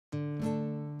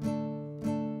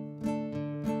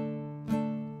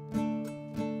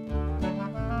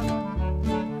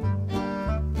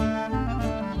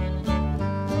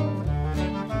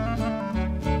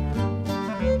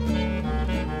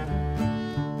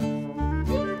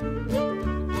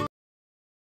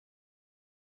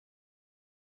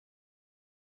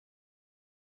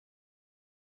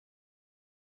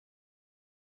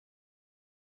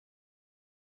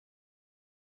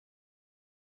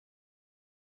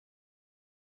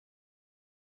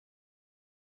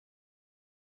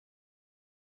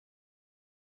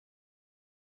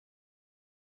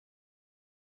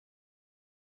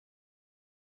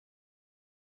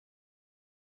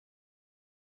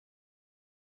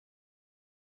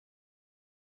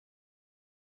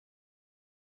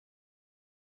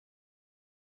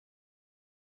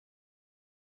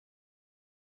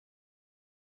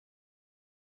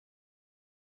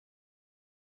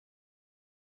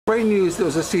Great news, there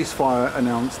was a ceasefire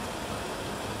announced.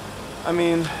 I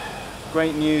mean,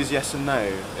 great news, yes and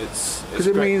no. Because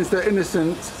it means that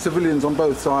innocent civilians on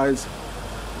both sides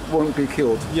won't be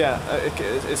killed. Yeah,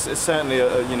 it's certainly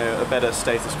a better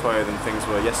status quo than things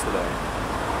were yesterday.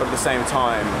 But at the same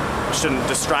time, it shouldn't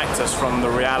distract us from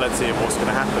the reality of what's going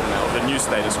to happen now, the new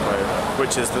status quo,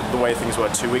 which is the way things were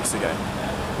 2 weeks ago,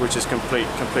 which is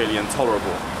completely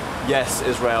intolerable. Yes,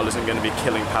 Israel isn't going to be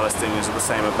killing Palestinians with the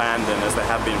same abandon as they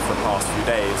have been for the past few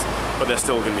days, but they're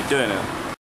still going to be doing it.